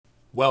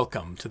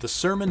Welcome to the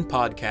Sermon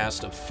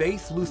Podcast of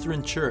Faith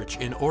Lutheran Church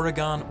in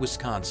Oregon,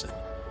 Wisconsin,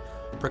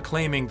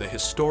 proclaiming the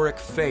historic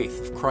faith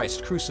of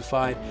Christ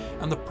crucified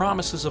and the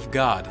promises of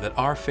God that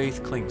our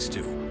faith clings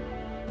to.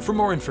 For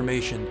more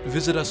information,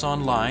 visit us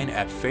online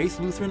at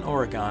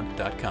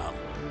faithlutheranoregon.com.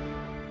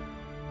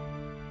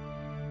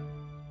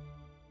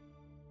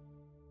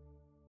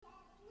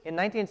 In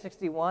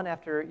 1961,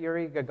 after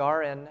Yuri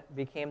Gagarin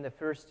became the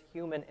first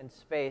human in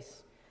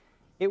space,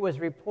 it was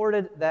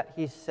reported that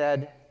he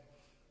said,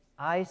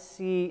 "I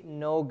see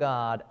no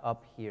God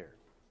up here."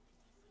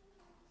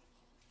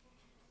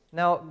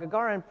 Now,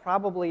 Gagarin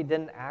probably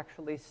didn't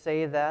actually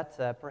say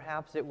that.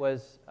 Perhaps it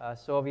was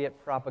Soviet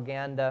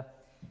propaganda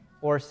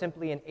or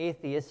simply an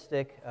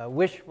atheistic,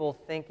 wishful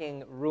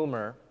thinking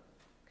rumor.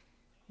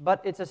 But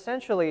it's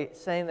essentially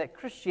saying that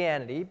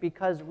Christianity,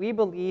 because we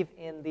believe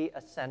in the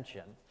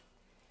ascension,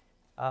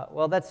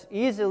 that's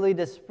easily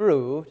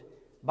disproved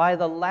by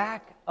the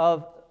lack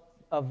of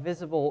a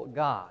visible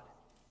God,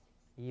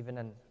 even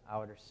in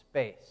outer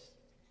space.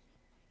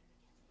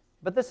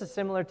 But this is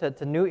similar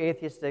to new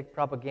atheistic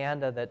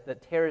propaganda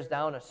that tears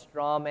down a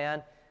straw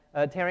man,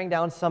 tearing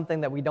down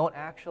something that we don't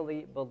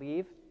actually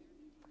believe.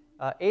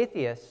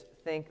 Atheists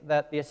think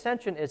that the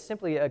ascension is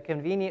simply a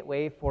convenient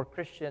way for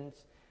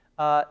Christians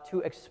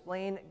to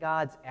explain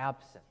God's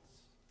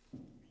absence.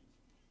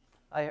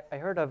 I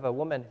heard of a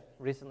woman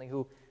recently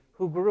who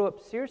grew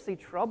up seriously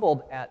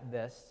troubled at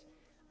this,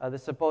 the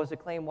supposed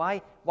claim.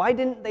 Why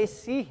didn't they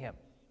see him?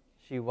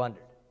 She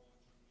wondered.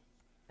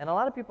 And a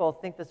lot of people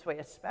think this way,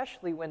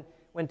 especially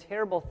when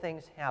terrible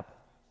things happen.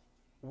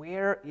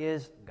 Where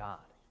is God?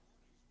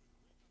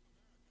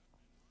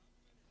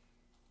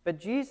 But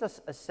Jesus'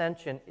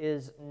 ascension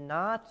is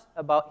not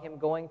about him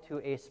going to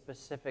a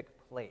specific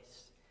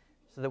place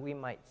so that we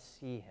might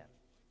see him.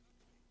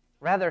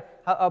 Rather,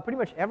 pretty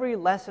much every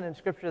lesson in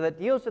Scripture that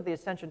deals with the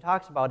ascension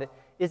talks about it,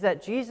 is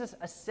that Jesus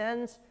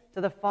ascends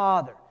to the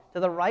Father, to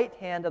the right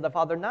hand of the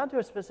Father, not to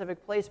a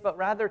specific place, but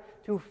rather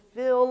to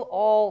fill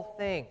all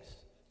things.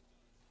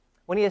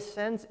 When he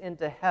ascends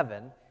into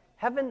heaven,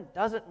 heaven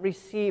doesn't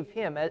receive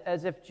him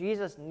as if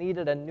Jesus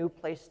needed a new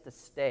place to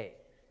stay.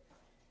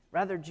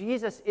 Rather,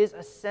 Jesus is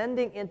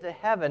ascending into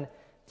heaven,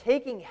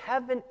 taking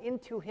heaven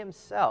into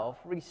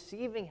himself,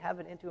 receiving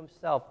heaven into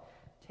himself,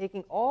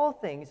 taking all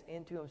things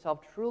into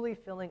himself, truly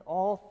filling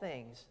all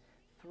things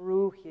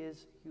through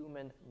his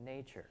human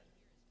nature.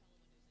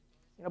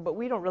 But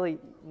we don't really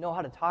know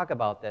how to talk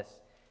about this.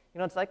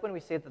 It's like when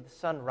we say that the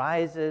sun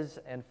rises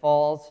and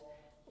falls.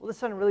 Well, the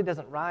sun really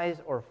doesn't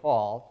rise or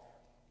fall.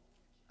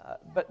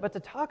 But to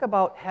talk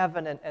about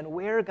heaven and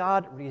where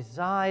God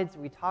resides,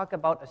 we talk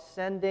about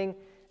ascending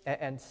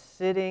and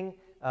sitting.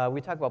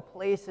 We talk about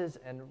places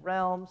and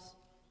realms.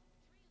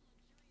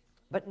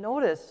 But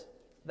notice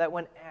that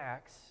when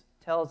Acts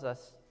tells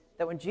us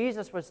that when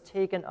Jesus was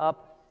taken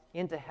up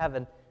into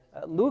heaven,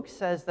 Luke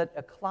says that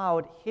a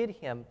cloud hid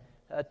him,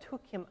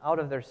 took him out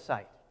of their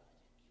sight.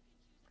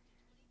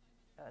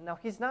 Now,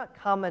 he's not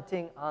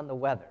commenting on the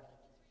weather,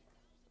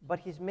 but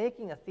he's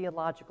making a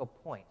theological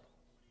point.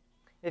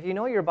 If you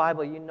know your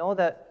Bible, you know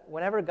that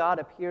whenever God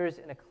appears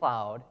in a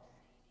cloud,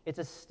 it's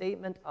a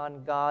statement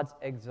on God's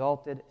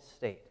exalted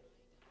state.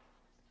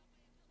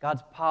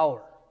 God's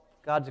power,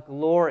 God's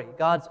glory,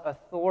 God's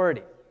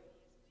authority.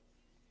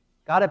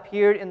 God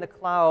appeared in the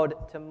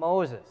cloud to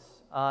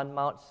Moses on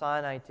Mount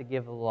Sinai to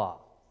give the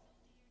law.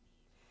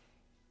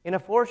 In a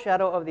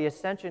foreshadow of the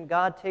ascension,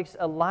 God takes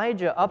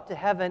Elijah up to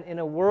heaven in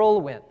a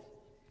whirlwind.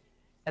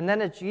 And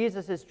then as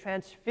Jesus is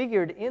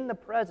transfigured in the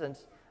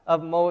presence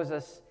of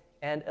Moses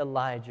and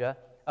Elijah,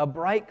 a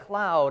bright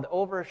cloud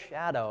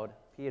overshadowed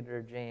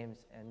Peter,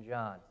 James, and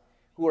John,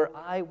 who were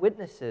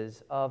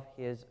eyewitnesses of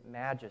his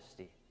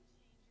majesty.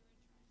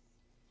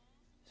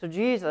 So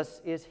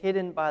Jesus is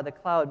hidden by the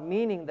cloud,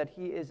 meaning that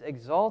he is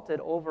exalted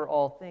over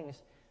all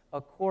things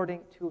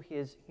according to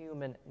his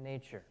human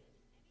nature.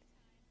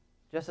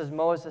 Just as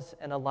Moses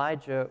and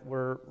Elijah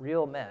were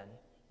real men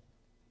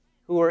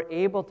who were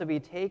able to be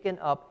taken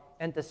up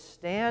and to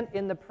stand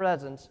in the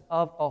presence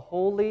of a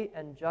holy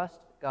and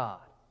just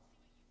God,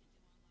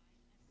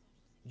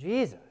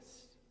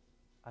 Jesus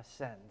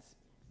ascends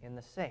in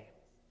the same.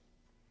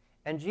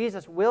 And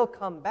Jesus will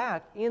come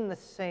back in the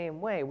same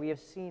way. We have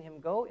seen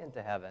him go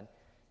into heaven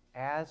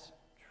as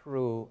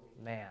true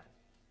man.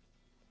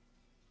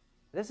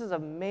 This is a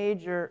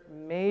major,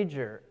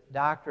 major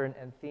doctrine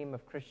and theme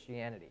of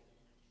Christianity,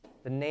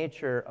 the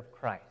nature of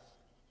Christ.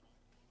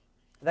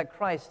 That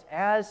Christ,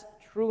 as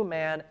true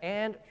man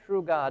and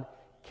true God,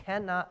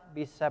 cannot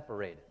be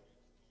separated.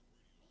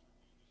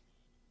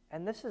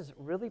 And this is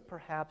really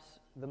perhaps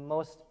the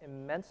most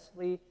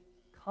immensely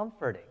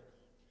comforting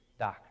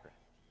doctrine.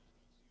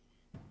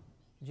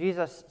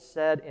 Jesus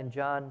said in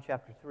John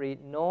chapter 3,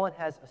 "No one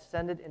has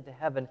ascended into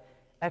heaven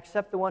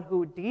except the one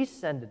who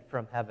descended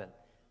from heaven,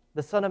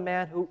 the Son of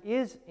Man who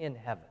is in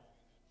heaven."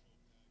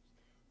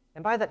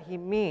 And by that he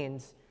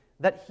means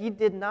that he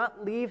did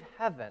not leave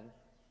heaven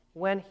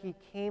when he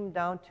came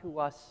down to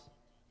us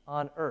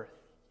on earth.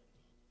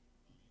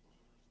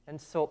 And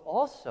so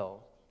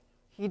also,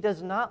 he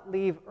does not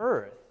leave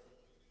earth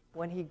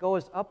when he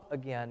goes up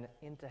again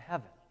into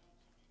heaven.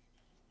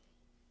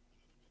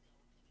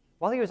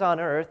 While he was on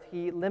earth,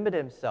 he limited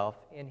himself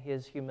in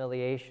his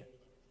humiliation.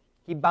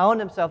 He bound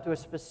himself to a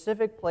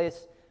specific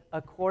place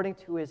according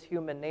to his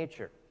human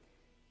nature.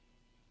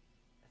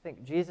 I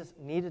think Jesus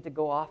needed to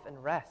go off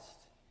and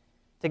rest,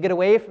 to get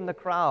away from the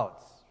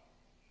crowds,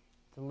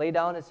 to lay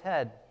down his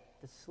head,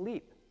 to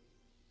sleep.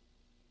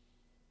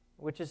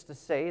 Which is to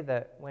say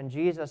that when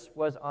Jesus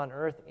was on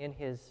earth in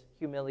his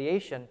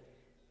humiliation,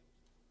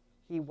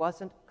 he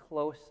wasn't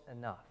close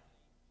enough.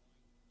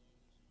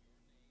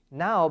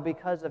 Now,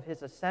 because of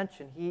his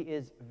ascension, he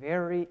is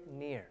very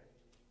near,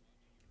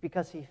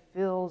 because he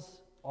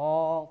fills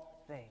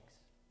all things.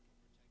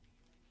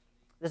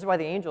 This is why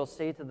the angels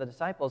say to the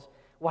disciples,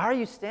 "Why are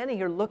you standing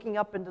here looking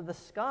up into the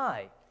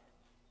sky?"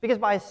 Because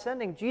by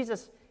ascending,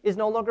 Jesus is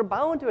no longer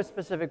bound to a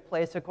specific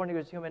place according to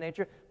his human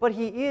nature, but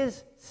he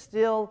is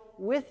still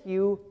with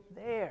you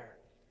there.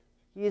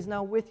 He is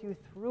now with you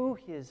through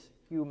his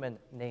human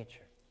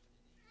nature.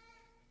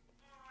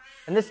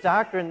 And this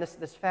doctrine,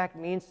 this fact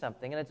means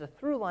something, and it's a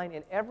through line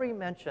in every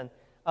mention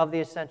of the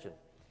ascension.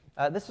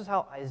 This is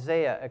how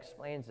Isaiah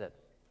explains it,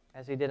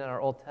 as he did in our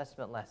Old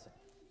Testament lesson.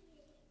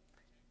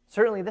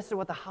 Certainly, this is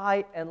what the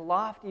high and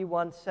lofty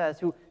one says,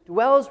 who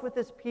dwells with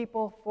his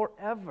people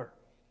forever,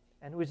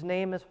 and whose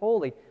name is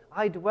holy.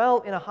 I dwell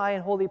in a high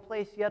and holy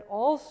place, yet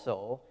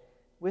also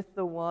with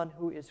the one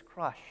who is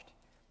crushed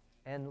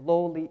and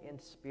lowly in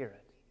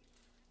spirit,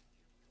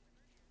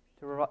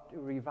 to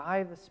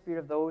revive the spirit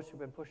of those who have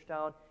been pushed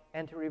down,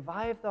 and to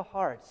revive the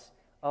hearts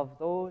of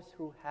those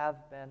who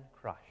have been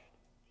crushed.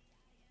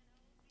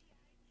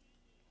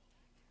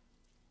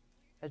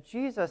 As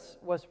Jesus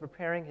was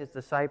preparing his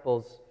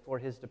disciples for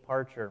his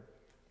departure,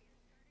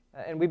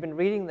 and we've been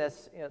reading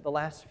this the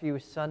last few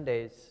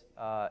Sundays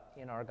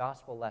in our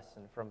gospel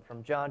lesson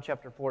from John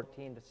chapter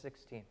 14 to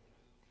 16,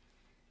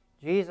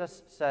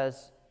 Jesus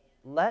says,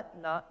 "Let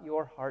not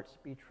your hearts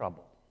be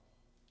troubled,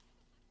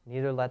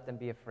 neither let them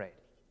be afraid."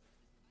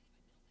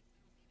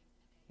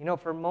 You know,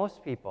 for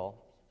most people,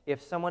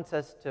 if someone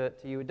says to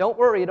you, "Don't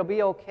worry, it'll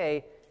be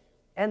okay,"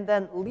 and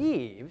then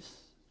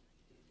leaves,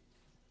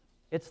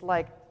 it's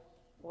like,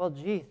 well,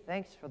 gee,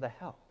 thanks for the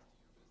help.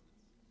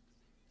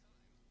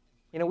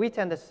 You know, we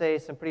tend to say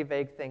some pretty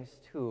vague things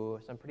too,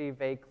 some pretty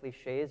vague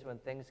cliches when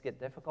things get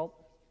difficult.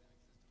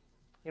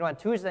 You know, on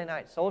Tuesday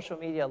night, social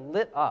media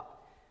lit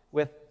up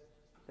with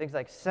things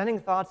like sending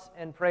thoughts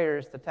and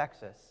prayers to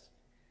Texas.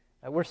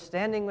 We're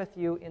standing with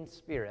you in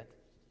spirit.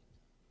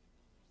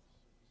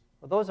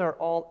 Well, those are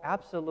all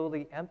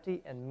absolutely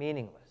empty and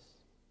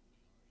meaningless.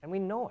 And we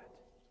know it.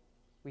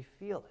 We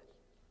feel it.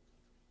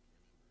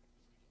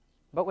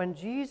 But when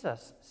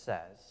Jesus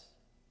says,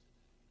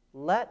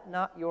 "Let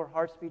not your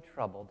hearts be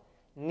troubled,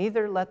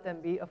 neither let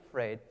them be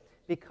afraid,"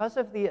 because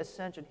of the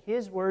ascension,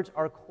 his words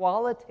are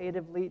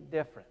qualitatively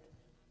different.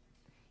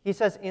 He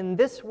says, "In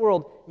this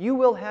world you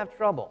will have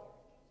trouble,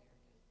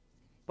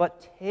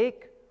 but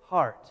take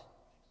heart.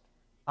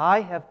 I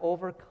have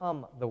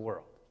overcome the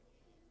world."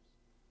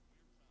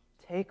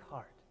 Take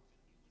heart.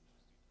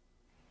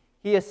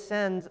 He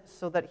ascends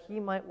so that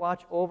he might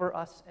watch over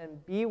us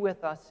and be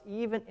with us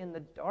even in the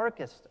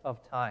darkest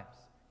of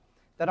times,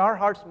 that our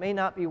hearts may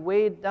not be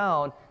weighed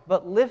down,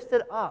 but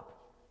lifted up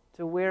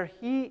to where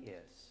he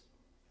is.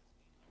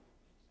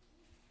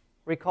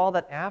 Recall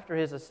that after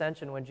his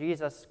ascension, when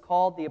Jesus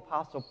called the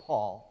Apostle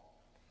Paul,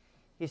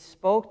 he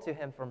spoke to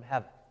him from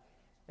heaven.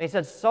 And he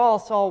said, "Saul,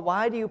 Saul,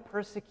 why do you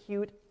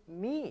persecute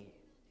me?"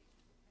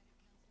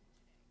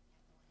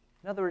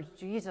 In other words,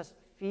 Jesus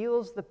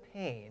feels the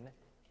pain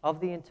of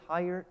the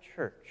entire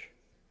church.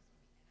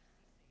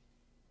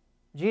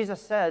 Jesus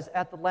says,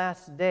 at the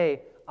last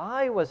day,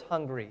 "I was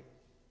hungry,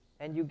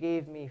 and you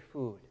gave me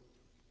food."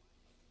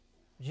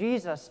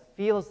 Jesus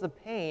feels the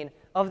pain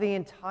of the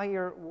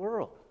entire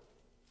world.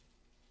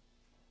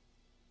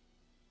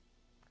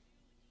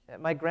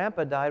 My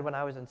grandpa died when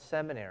I was in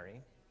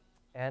seminary,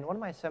 and one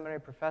of my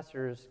seminary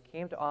professors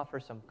came to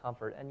offer some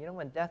comfort. And you know,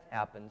 when death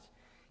happens,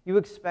 you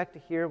expect to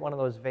hear one of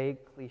those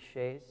vague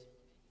cliches.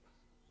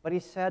 But he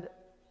said,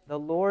 "The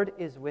Lord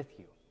is with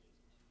you."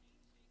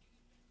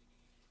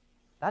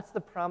 That's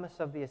the promise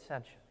of the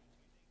ascension.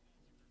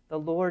 The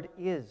Lord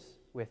is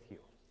with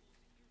you.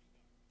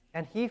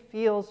 And he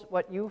feels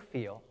what you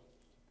feel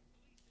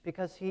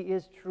because he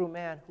is true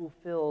man who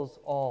fills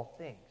all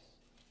things.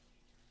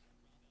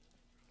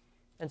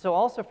 And so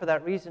also for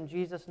that reason,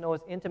 Jesus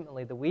knows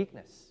intimately the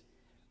weakness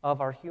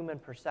of our human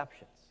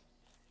perceptions.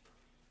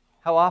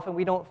 How often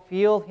we don't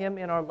feel him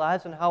in our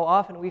lives and how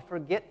often we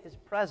forget his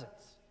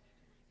presence.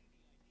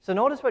 So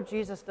notice what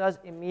Jesus does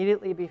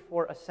immediately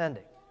before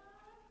ascending.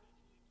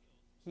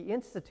 He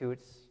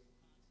institutes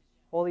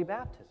holy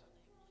baptism,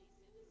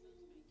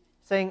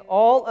 saying,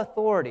 "All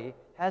authority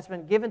has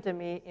been given to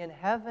me in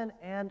heaven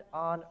and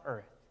on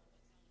earth."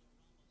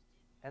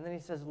 And then he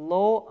says,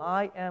 "Lo,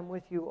 I am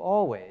with you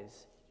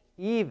always,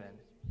 even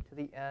to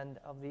the end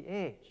of the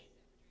age."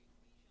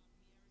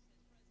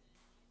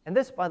 And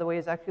this, by the way,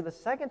 is actually the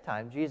second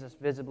time Jesus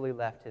visibly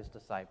left his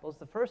disciples.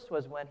 The first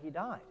was when he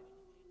died.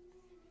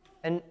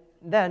 And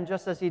then,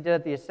 just as he did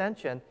at the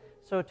ascension,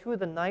 so too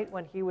the night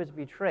when he was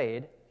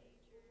betrayed,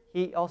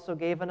 he also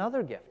gave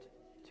another gift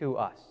to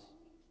us,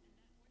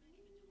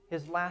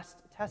 his last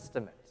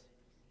testament,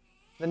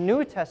 the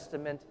New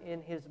Testament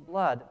in his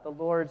blood, the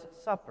Lord's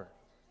Supper.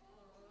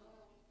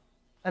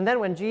 And then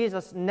when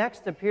Jesus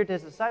next appeared to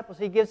his disciples,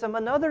 he gives them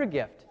another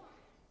gift,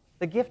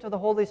 the gift of the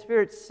Holy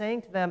Spirit,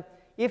 saying to them,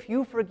 if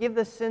you forgive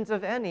the sins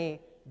of any,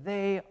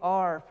 they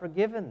are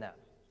forgiven them.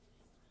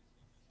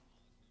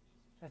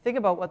 Now think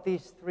about what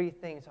these three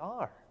things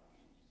are: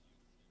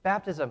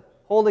 baptism,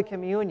 Holy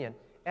Communion,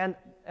 and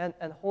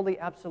Holy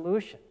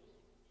Absolution.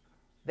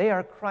 They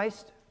are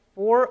Christ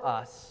for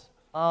us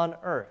on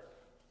earth.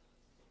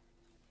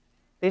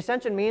 The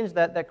ascension means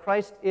that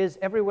Christ is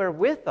everywhere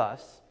with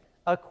us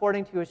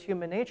according to his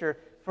human nature,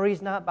 for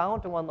he's not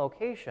bound to one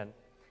location,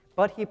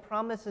 but he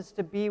promises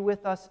to be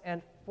with us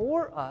and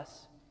for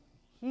us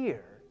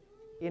here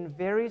in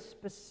very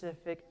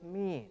specific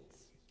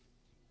means.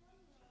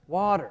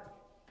 Water,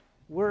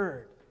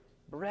 word,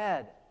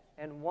 bread,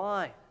 and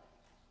wine.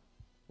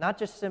 Not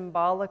just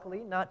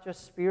symbolically, not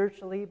just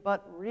spiritually,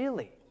 but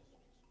really,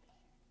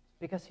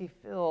 because he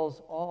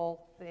fills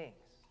all things.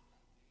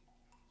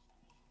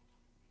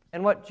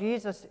 And what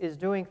Jesus is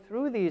doing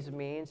through these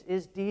means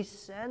is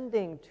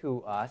descending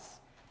to us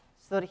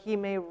so that he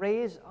may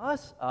raise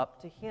us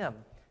up to him,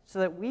 so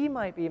that we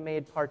might be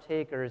made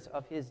partakers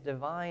of his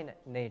divine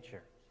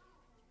nature.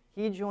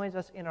 He joins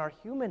us in our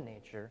human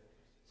nature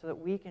so that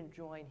we can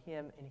join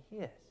him in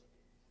his.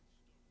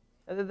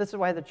 And this is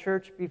why the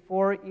church,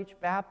 before each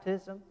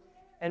baptism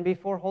and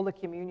before Holy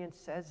Communion,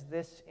 says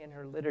this in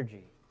her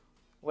liturgy,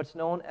 what's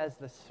known as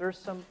the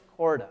Sursum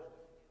Corda: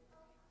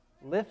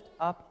 lift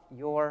up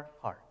your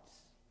hearts.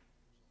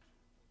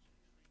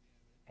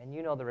 And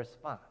you know the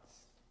response.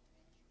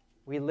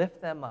 We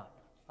lift them up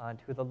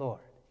unto the Lord.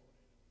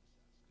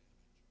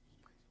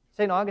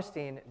 St.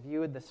 Augustine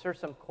viewed the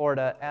Sursum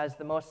Corda as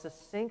the most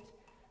succinct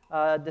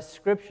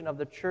description of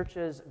the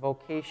church's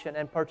vocation,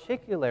 and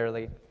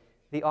particularly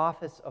the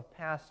office of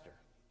pastor.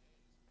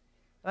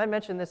 And I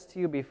mentioned this to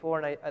you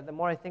before, and the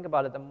more I think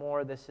about it, the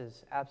more this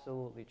is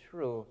absolutely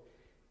true,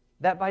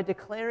 that by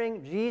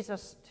declaring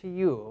Jesus to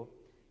you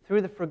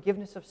through the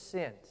forgiveness of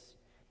sins,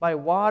 by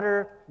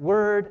water,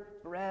 word,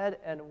 bread,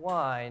 and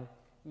wine,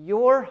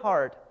 your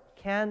heart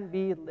can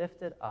be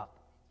lifted up.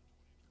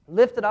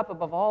 Lifted up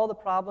above all the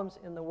problems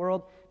in the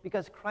world,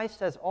 because Christ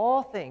has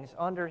all things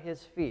under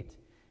his feet,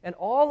 and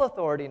all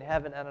authority in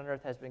heaven and on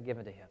earth has been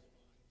given to him.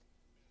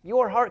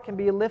 Your heart can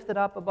be lifted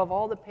up above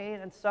all the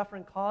pain and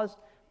suffering caused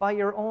by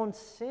your own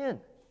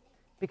sin,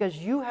 because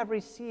you have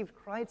received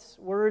Christ's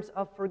words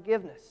of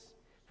forgiveness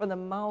from the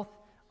mouth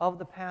of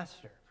the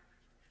pastor.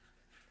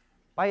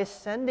 By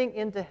ascending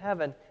into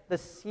heaven, the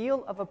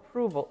seal of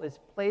approval is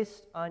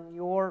placed on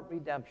your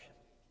redemption.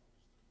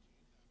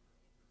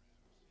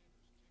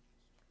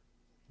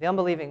 The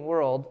unbelieving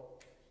world,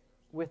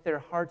 with their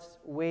hearts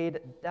weighed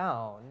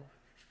down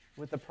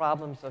with the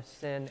problems of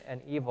sin and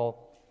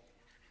evil,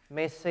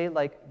 may say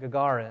like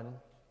Gagarin,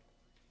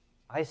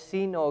 I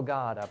see no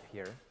God up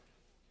here,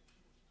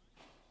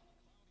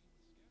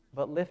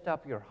 but lift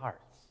up your hearts.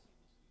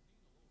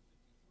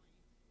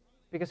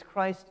 Because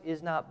Christ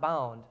is not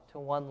bound to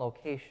one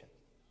location,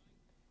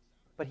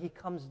 but he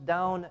comes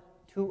down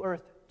to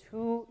earth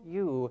to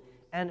you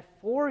and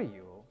for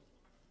you,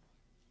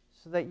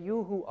 so that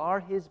you who are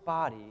his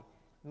body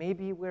may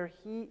be where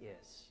he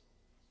is,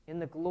 in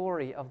the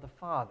glory of the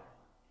Father.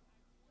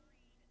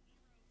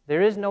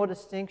 There is no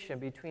distinction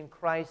between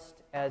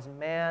Christ as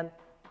man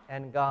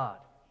and God.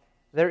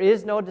 There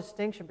is no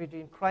distinction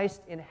between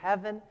Christ in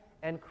heaven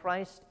and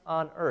Christ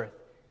on earth.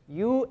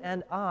 You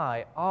and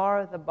I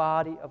are the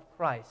body of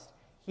Christ.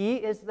 He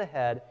is the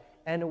head,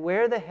 and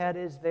where the head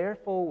is, there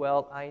full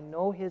well I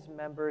know his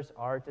members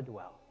are to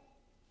dwell.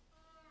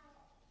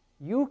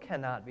 You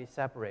cannot be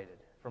separated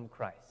from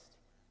Christ.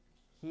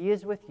 He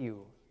is with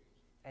you,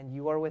 and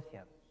you are with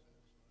him.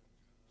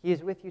 He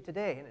is with you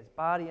today in his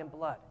body and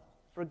blood,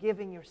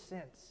 forgiving your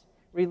sins,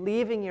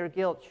 relieving your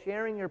guilt,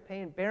 sharing your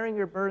pain, bearing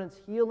your burdens,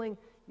 healing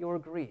your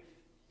grief.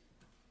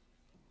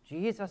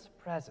 Jesus'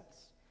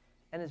 presence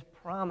and his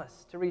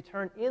promise to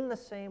return in the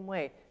same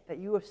way that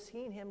you have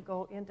seen him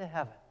go into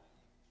heaven,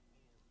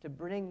 to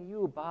bring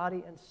you,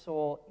 body and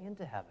soul,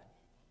 into heaven,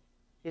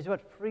 is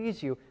what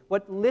frees you,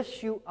 what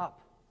lifts you up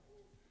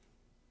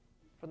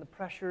from the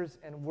pressures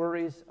and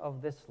worries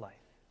of this life.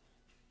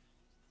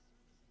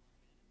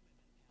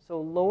 So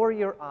lower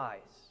your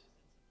eyes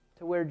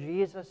to where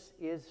Jesus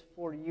is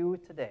for you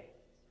today,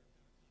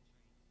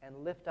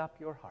 and lift up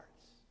your hearts.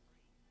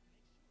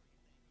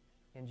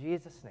 In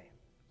Jesus' name,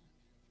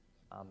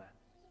 amen.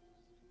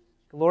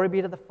 Glory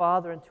be to the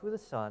Father, and to the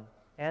Son,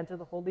 and to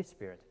the Holy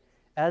Spirit,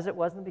 as it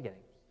was in the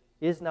beginning,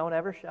 is now, and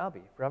ever shall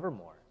be,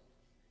 forevermore.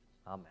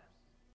 Amen.